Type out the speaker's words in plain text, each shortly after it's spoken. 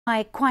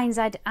My Quines,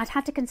 I'd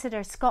had to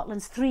consider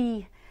Scotland's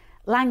three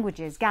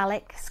languages,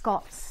 Gaelic,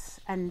 Scots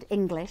and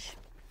English.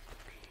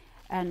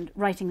 And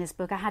writing this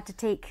book, I had to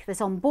take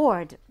this on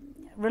board.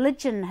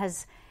 Religion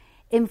has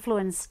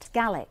influenced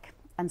Gaelic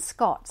and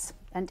Scots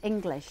and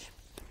English.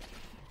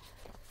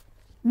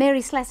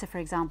 Mary Slessor, for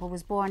example,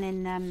 was born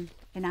in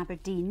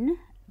Aberdeen,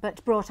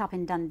 but brought up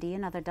in Dundee,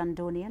 another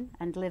Dundonian,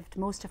 and lived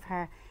most of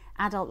her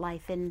adult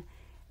life in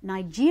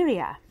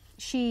Nigeria.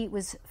 She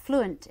was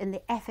fluent in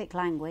the Efik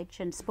language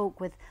and spoke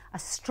with a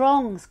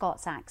strong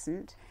Scots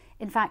accent,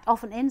 in fact,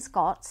 often in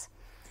Scots,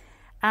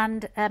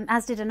 and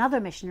as did another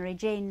missionary,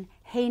 Jane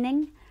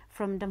Haining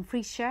from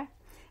Dumfriesshire,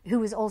 who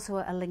was also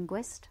a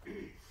linguist.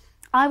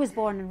 I was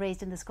born and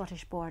raised in the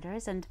Scottish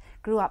borders and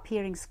grew up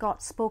hearing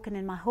Scots spoken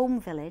in my home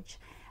village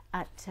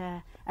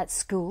at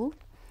school,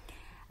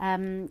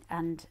 and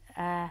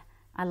I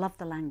love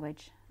the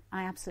language.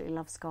 I absolutely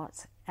love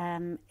Scots.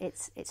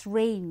 Its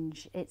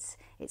range, it's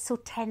so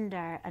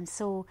tender and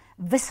so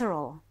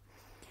visceral.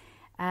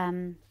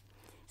 So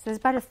there's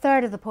about a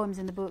third of the poems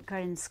in the book are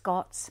in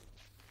Scots.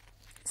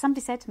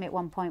 Somebody said to me at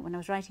one point when I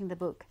was writing the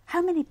book,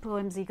 how many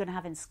poems are you going to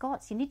have in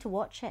Scots? You need to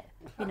watch it,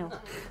 you know.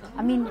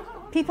 I mean,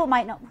 people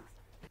might not...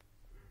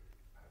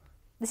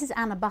 This is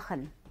Anna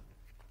Buchan,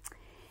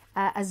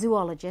 a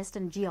zoologist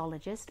and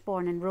geologist,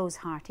 born in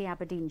Rosehearty,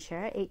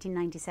 Aberdeenshire,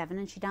 1897,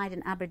 and she died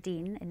in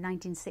Aberdeen in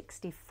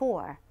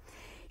 1964.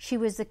 She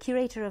was the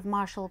curator of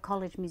Marshall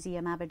College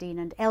Museum, Aberdeen,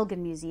 and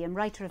Elgin Museum,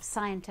 writer of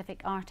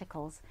scientific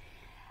articles.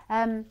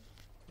 I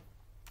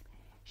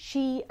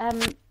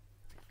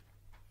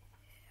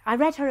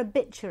read her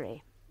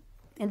obituary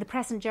in the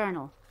Press and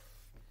Journal,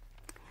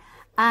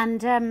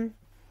 and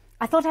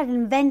I thought I'd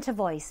invent a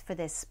voice for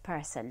this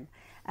person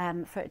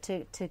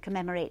to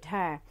commemorate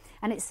her.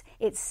 And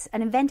it's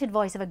an invented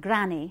voice of a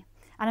granny.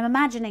 And I'm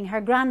imagining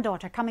her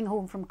granddaughter coming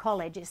home from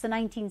college. It's the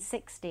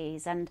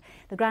 1960s, and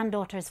the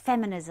granddaughter's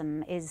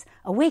feminism is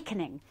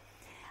awakening.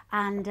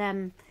 And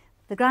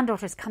the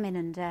granddaughter's come in,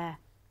 and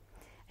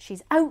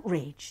she's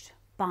outraged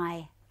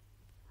by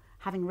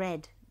having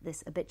read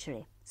this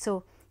obituary.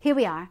 So here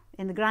we are,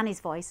 in the granny's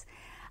voice.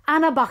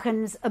 Anna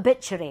Buchan's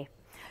obituary.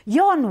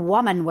 Yon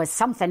woman was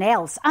something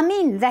else. I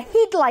mean, the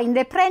headline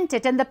they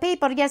printed in the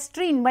paper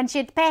yestreen when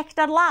she'd pecked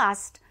her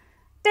last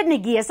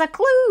didn't gie us a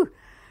clue.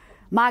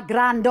 My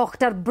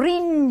granddaughter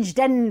bringed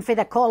in for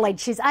the college.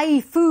 She's aye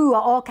fou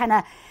of all kind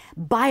of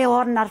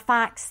by-orner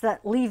facts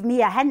that leave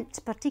me a hint,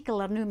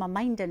 particular noo my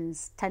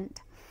mindin's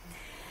tint.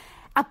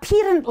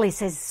 Apparently,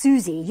 says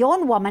Susie,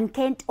 yon woman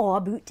kent all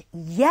about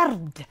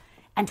yerd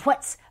and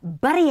what's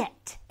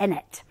buried in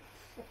it.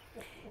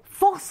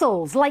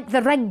 Fossils like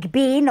the rig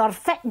bane or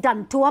fit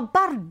done to a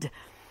bird.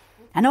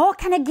 And all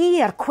kind of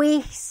gear,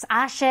 quaiths,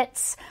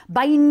 ashets,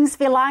 bines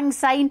for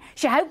Langsyne.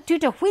 She hoped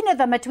to whin of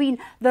them between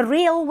the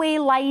railway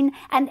line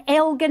and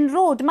Elgin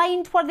Road.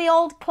 Mind where the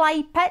old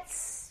clay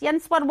pits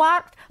yince were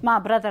worked? My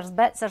brother's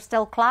bits are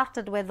still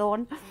clarted with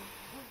on.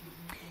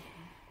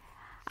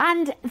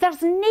 And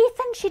there's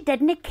naething she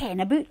didn't ken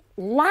about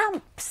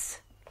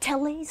lamps.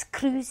 Tillies,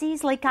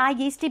 cruises, like I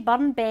used to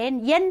burn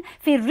ben. Yin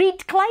for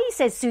Reed Clay,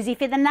 says Susie,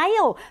 for the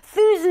Nile.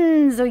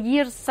 Thousands o'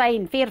 years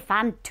syne, fair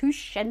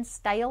fantouche in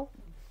style.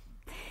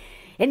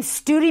 In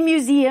Story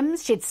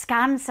museums, she'd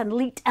scans and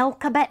leet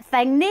ilka bit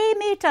thing, nae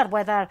matter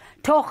whether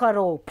tocher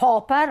o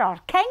pauper or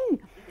king.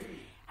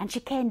 And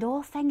she kenned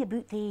all thing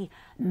about the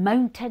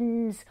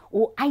mountains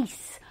o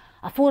ice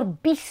afore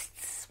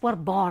beasts were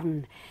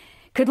born.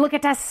 Could look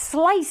at a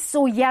slice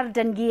o' yerd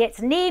and gie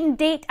its name,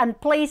 date and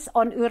place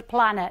on our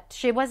planet.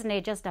 She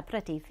wasn't just a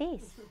pretty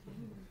face.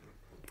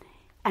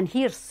 And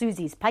here's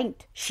Susie's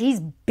pint.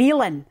 She's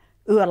beelin'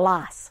 our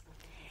lass.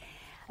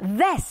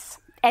 This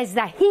is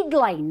the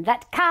headline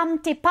that came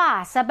to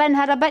pass abin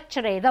her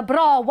obituary. The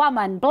braw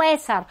woman,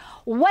 bless her,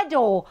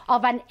 widow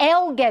of an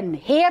Elgin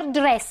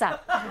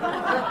hairdresser.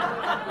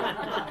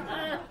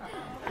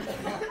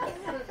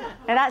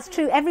 Now that's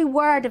true. Every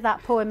word of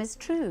that poem is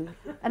true.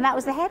 And that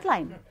was the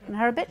headline in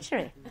her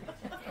obituary.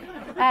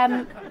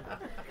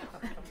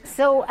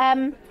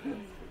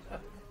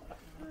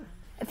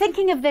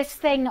 Thinking of this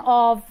thing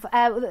of...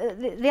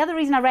 the other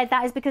reason I read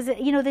that is because,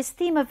 you know, this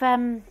theme of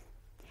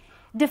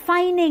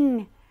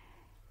defining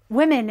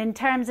women in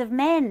terms of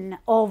men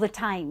all the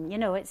time, you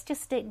know, it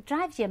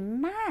drives you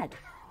mad.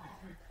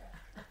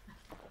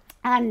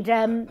 And,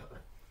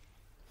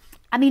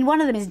 I mean, one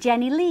of them is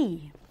Jenny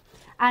Lee.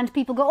 And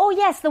people go, oh,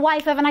 yes, the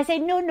wife of... And I say,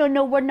 no,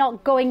 we're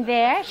not going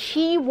there.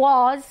 She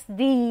was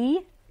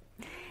the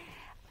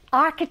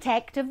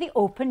architect of the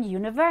Open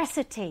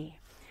University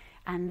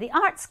and the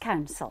Arts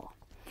Council.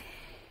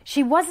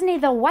 She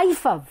wasn't the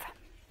wife of.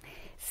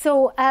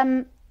 So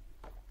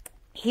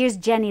here's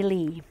Jenny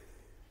Lee.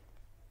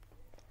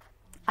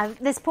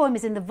 This poem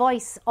is in the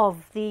voice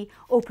of the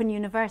Open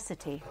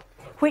University,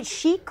 which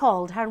she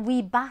called her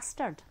wee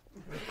bastard.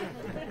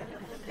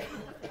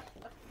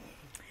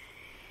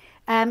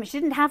 She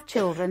didn't have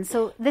children,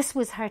 so this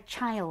was her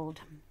child,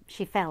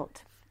 she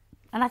felt.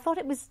 And I thought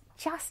it was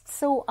just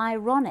so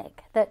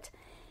ironic that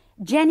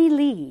Jenny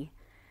Lee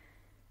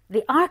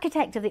the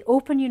architect of the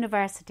Open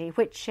University,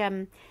 which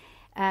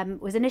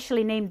was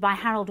initially named by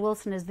Harold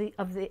Wilson as the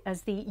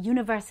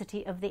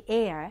University of the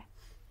Air,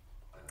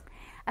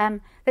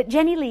 that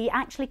Jenny Lee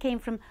actually came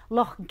from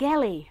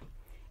Lochgelly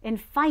in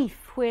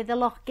Fife, where the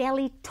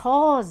Lochgelly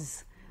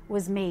Tawse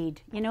was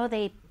made. You know,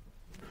 they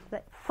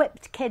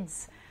whipped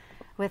kids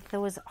with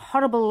those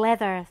horrible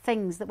leather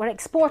things that were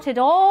exported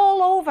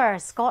all over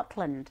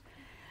Scotland.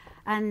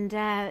 And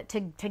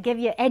to give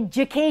you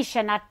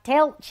education, I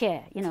telt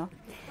you, you know.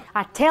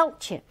 I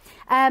telt you.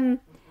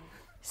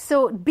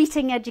 So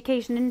beating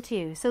education into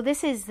you. So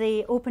this is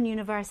the Open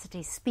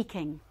University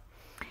speaking.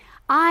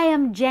 I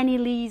am Jenny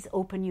Lee's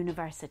Open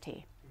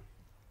University.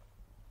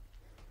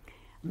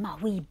 My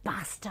wee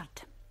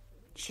bastard,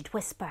 she'd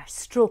whisper,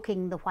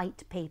 stroking the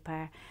white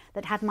paper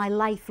that had my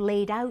life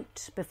laid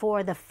out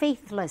before the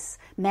faithless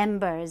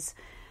members.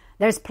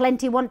 There's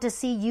plenty want to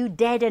see you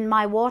dead in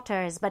my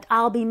waters, but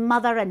I'll be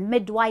mother and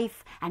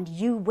midwife, and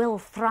you will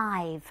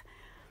thrive.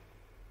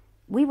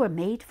 We were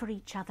made for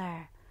each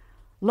other,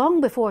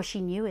 long before she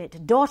knew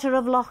it. Daughter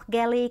of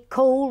Lochgelly,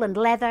 coal and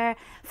leather,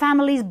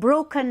 families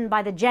broken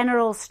by the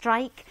general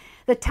strike,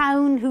 the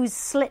town whose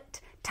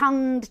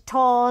slit-tongued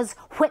taws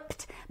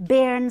whipped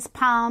bairns'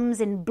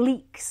 palms in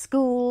bleak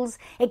schools,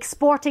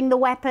 exporting the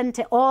weapon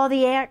to all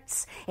the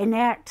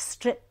inert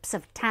strips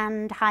of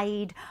tanned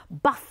hide,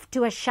 buffed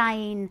to a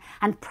shine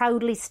and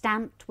proudly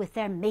stamped with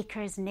their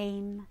maker's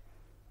name.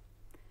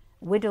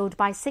 Widowed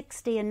by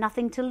 60 and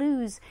nothing to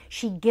lose,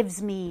 she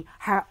gives me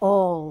her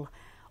all.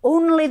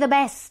 Only the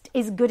best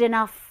is good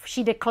enough,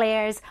 she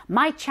declares,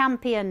 my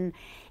champion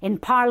in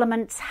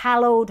Parliament's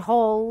hallowed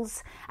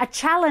halls, a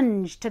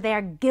challenge to their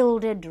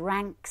gilded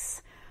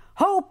ranks.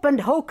 Hope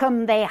and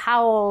hokum, they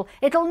howl,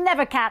 it'll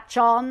never catch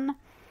on.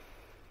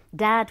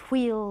 Dad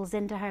wheels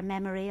into her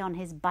memory on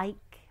his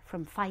bike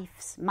from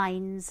Fife's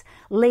mines,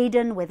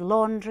 laden with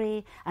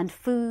laundry and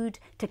food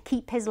to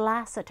keep his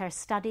lass at her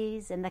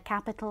studies in the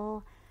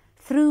capital.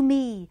 Through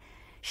me,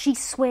 she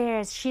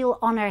swears she'll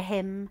honour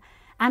him,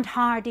 and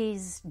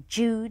Hardy's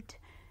Jude,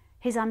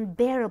 his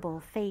unbearable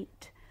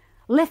fate,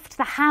 lift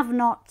the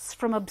have-nots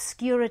from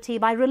obscurity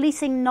by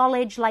releasing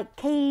knowledge like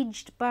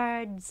caged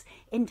birds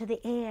into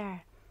the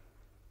air.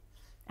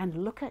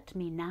 And look at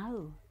me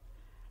now,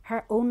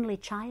 her only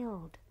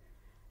child,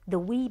 the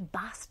wee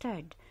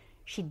bastard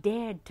she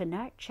dared to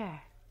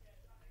nurture.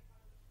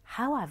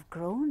 How I've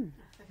grown.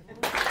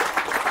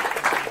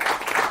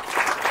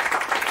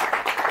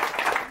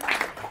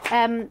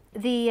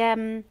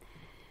 The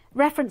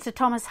reference to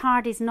Thomas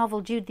Hardy's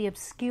novel Jude the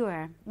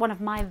Obscure, one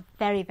of my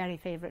very, very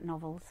favourite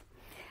novels,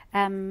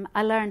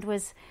 I learned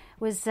was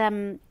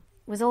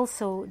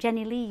also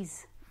Jenny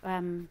Lee's,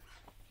 one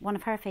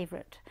of her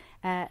favourite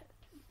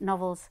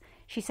novels.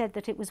 She said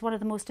that it was one of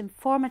the most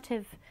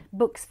informative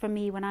books for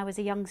me when I was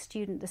a young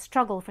student, the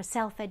struggle for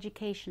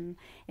self-education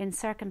in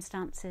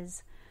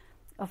circumstances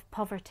of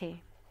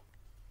poverty.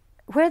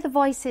 Where the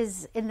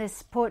voices in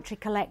this poetry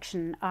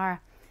collection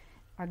are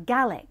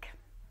Gaelic,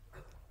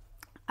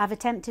 I've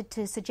attempted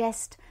to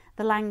suggest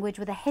the language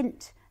with a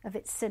hint of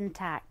its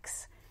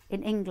syntax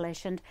in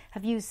English and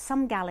have used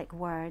some Gaelic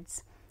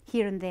words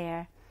here and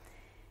there.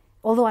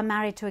 Although I'm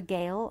married to a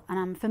Gael and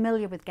I'm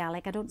familiar with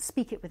Gaelic, I don't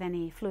speak it with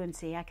any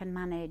fluency. I can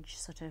manage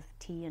sort of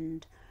tea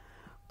and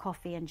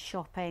coffee and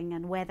shopping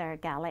and weather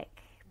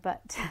Gaelic,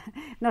 but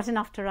not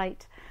enough to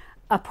write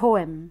a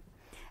poem.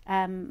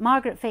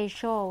 Margaret Fay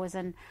Shaw was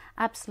an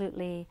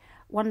absolutely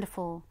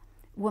wonderful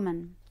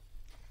woman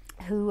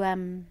who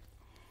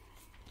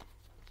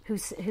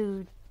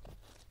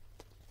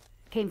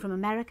came from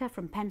America,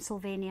 from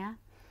Pennsylvania,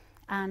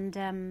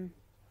 and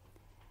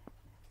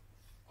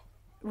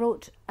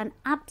wrote an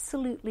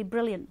absolutely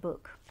brilliant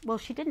book. Well,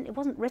 she didn't. It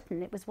wasn't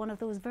written. It was one of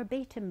those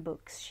verbatim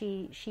books.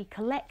 She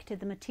collected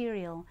the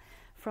material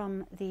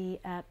from the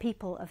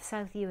people of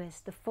South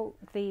Uist.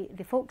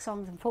 The folk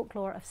songs and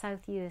folklore of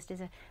South Uist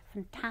is a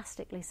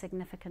fantastically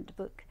significant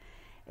book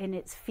in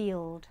its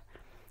field,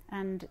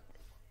 and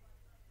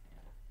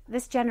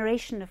this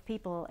generation of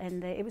people,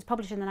 it was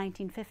published in the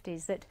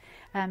 1950s, that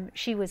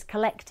she was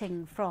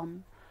collecting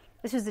from.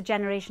 This was the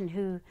generation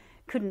who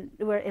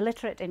were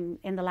illiterate in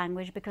the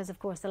language because, of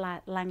course,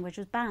 the language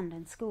was banned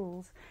in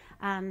schools,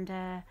 and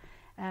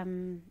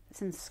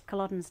since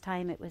Culloden's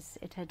time, it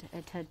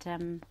had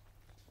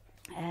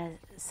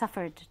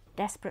suffered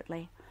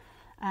desperately,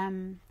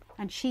 and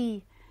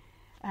she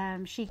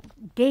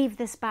gave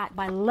this back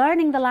by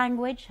learning the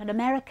language. An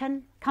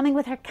American coming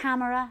with her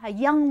camera, a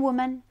young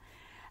woman.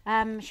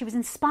 She was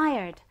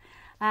inspired,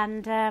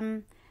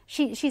 and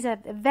she's a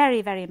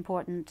very, very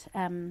important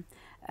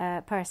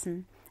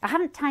person. I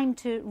haven't time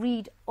to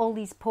read all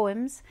these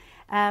poems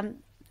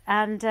and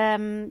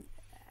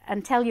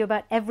tell you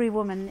about every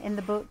woman in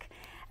the book.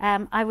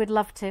 I would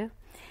love to.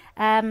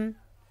 And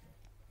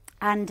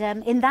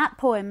in that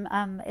poem,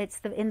 it's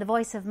in the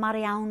voice of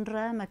Murray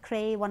Armstrong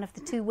McCrae, one of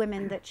the two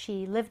women that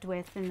she lived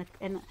with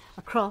in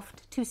a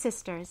croft, two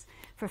sisters,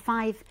 for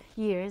 5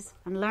 years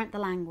and learnt the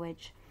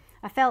language.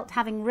 I felt,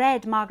 having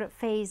read Margaret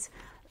Fay's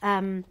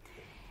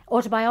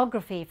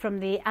autobiography, From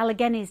the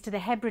Alleghenies to the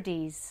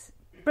Hebrides,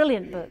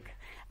 brilliant book,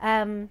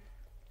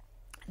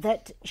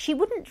 that she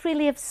wouldn't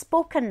really have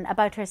spoken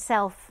about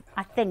herself,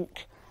 I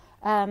think,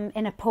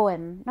 in a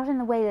poem, not in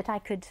the way that I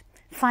could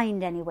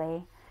find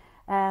anyway.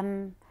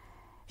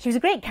 She was a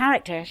great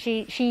character.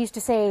 She used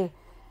to say,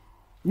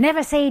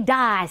 "Never say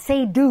die,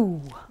 say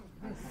do."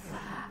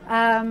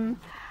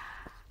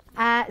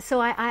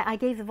 So I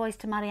gave the voice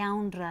to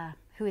Mariandra,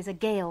 who is a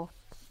Gael.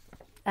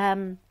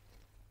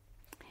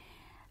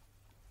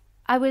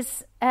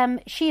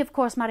 She, of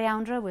course,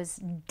 Mariandra, was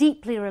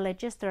deeply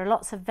religious. There are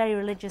lots of very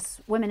religious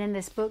women in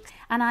this book.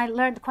 And I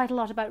learned quite a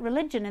lot about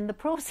religion in the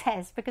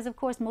process because, of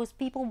course, most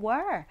people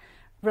were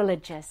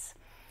religious.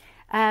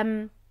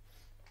 And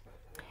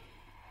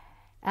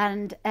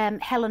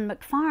Helen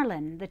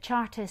Macfarlane, the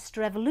Chartist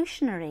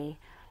revolutionary,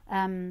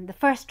 the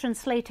first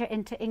translator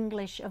into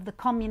English of the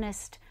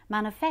Communist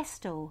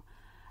Manifesto,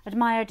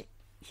 admired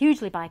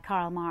hugely by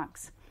Karl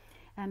Marx.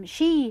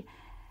 She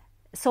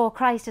saw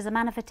Christ as a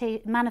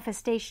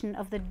manifestation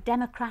of the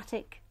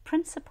democratic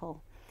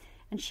principle.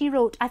 And she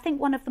wrote, I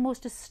think one of the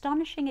most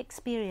astonishing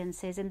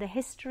experiences in the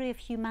history of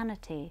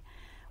humanity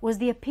was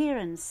the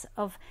appearance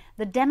of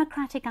the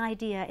democratic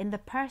idea in the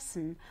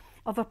person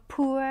of a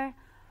poor,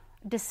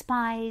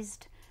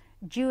 despised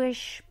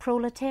Jewish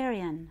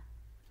proletarian,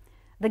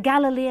 the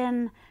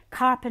Galilean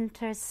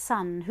carpenter's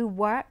son who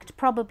worked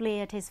probably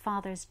at his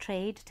father's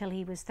trade till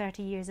he was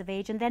 30 years of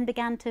age and then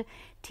began to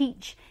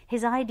teach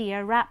his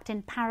idea wrapped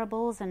in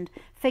parables and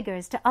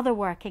figures to other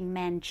working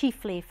men,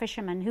 chiefly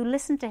fishermen, who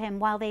listened to him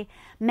while they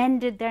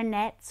mended their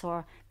nets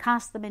or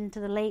cast them into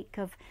the lake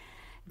of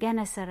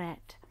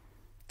Gennesaret.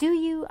 Do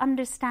you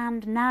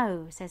understand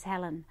now, says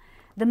Helen,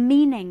 the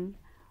meaning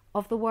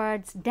of the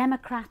words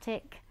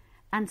democratic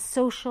and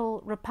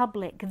social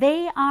republic?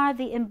 They are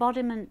the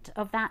embodiment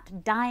of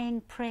that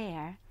dying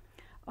prayer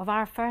of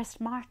our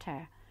first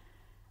martyr,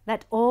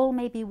 that all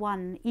may be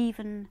one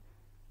even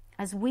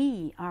as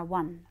we are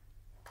one.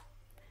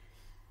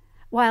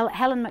 While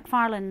Helen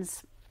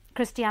Macfarlane's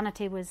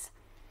Christianity was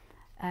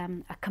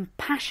a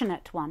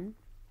compassionate one,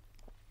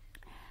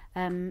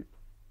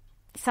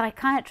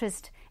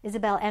 psychiatrist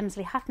Isabel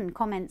Emsley Hutton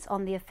comments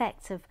on the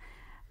effects of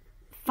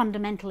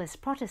fundamentalist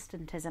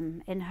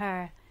Protestantism in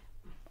her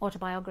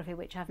autobiography,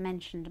 which I've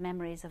mentioned,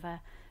 Memories of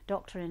a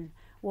Doctor in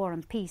War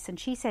and Peace. And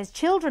she says,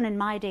 children in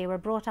my day were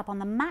brought up on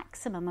the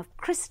maximum of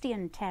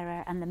Christian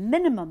terror and the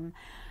minimum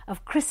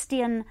of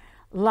Christian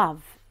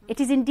love. It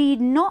is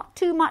indeed not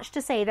too much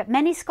to say that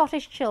many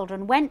Scottish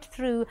children went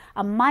through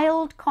a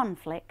mild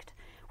conflict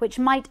which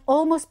might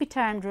almost be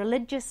termed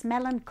religious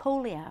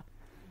melancholia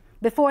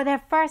before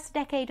their first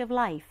decade of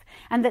life,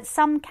 and that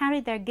some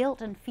carried their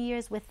guilt and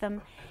fears with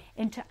them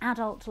into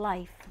adult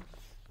life.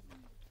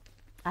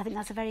 I think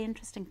that's a very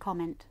interesting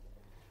comment.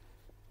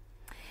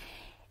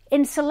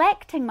 In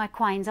selecting my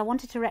Quines, I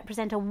wanted to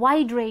represent a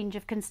wide range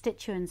of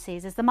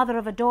constituencies. As the mother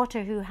of a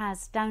daughter who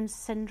has Down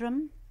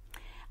syndrome,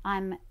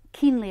 I'm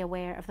keenly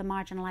aware of the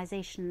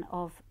marginalisation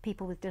of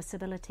people with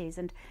disabilities,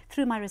 and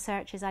through my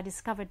researches I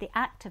discovered the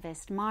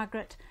activist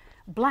Margaret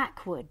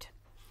Blackwood,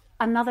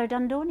 another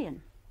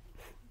Dundonian.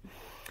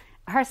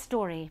 Her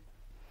story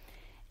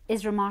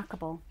is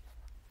remarkable.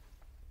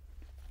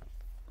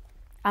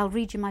 I'll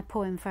read you my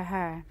poem for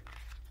her.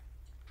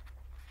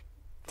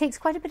 It takes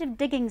quite a bit of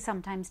digging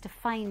sometimes to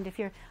find, if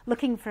you're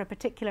looking for a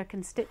particular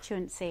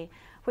constituency,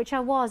 which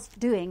I was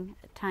doing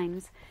at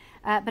times.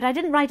 But I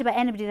didn't write about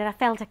anybody that I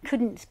felt I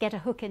couldn't get a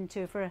hook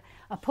into for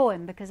a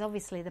poem, because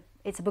obviously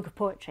it's a book of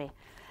poetry.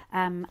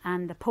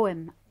 And the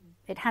poem,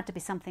 it had to be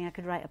something I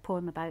could write a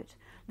poem about.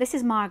 This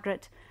is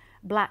Margaret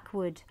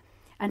Blackwood.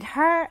 And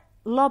her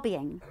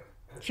lobbying,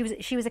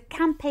 she was a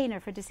campaigner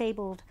for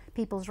disabled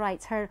people's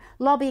rights. Her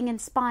lobbying,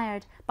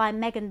 inspired by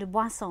Megan de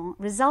Boisson,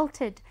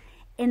 resulted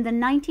in the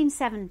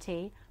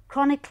 1970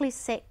 Chronically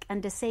Sick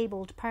and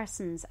Disabled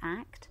Persons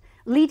Act,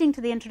 leading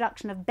to the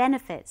introduction of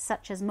benefits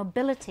such as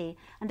mobility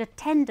and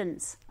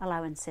attendance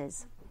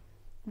allowances.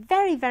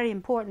 Very, very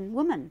important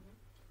woman.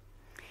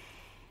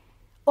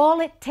 All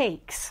it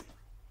takes.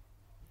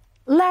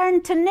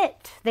 Learn to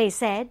knit, they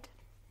said,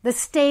 the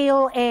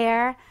stale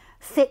air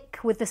thick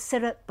with the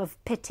syrup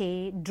of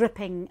pity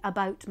dripping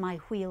about my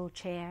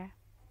wheelchair.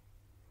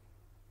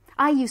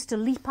 I used to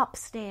leap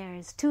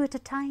upstairs, 2 at a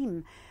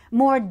time,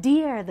 more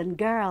dear than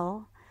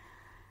girl,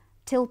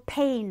 till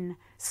pain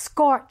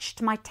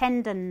scorched my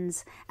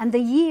tendons and the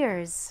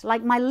years,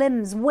 like my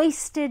limbs,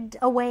 wasted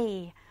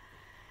away.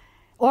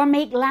 Or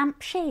make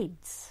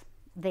lampshades,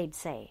 they'd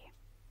say.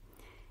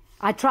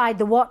 I tried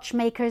the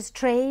watchmaker's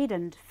trade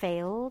and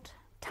failed.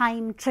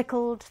 Time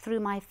trickled through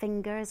my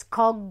fingers,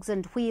 cogs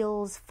and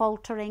wheels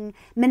faltering,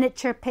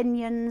 miniature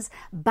pinions,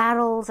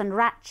 barrels and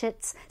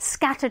ratchets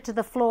scattered to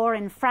the floor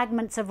in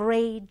fragments of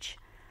rage.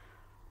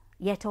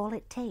 Yet all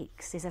it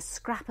takes is a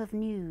scrap of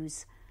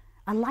news,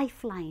 a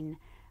lifeline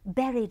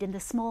buried in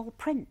the small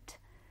print.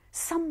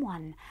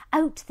 Someone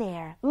out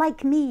there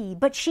like me,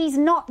 but she's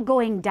not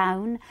going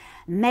down.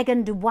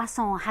 Megan de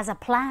Boisson has a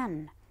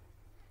plan.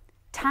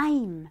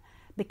 Time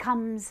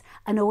becomes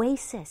an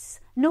oasis,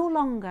 no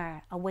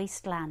longer a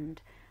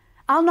wasteland.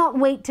 I'll not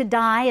wait to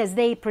die as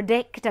they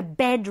predict, a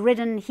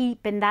bedridden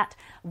heap in that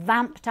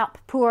vamped-up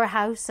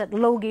poorhouse at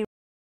Logie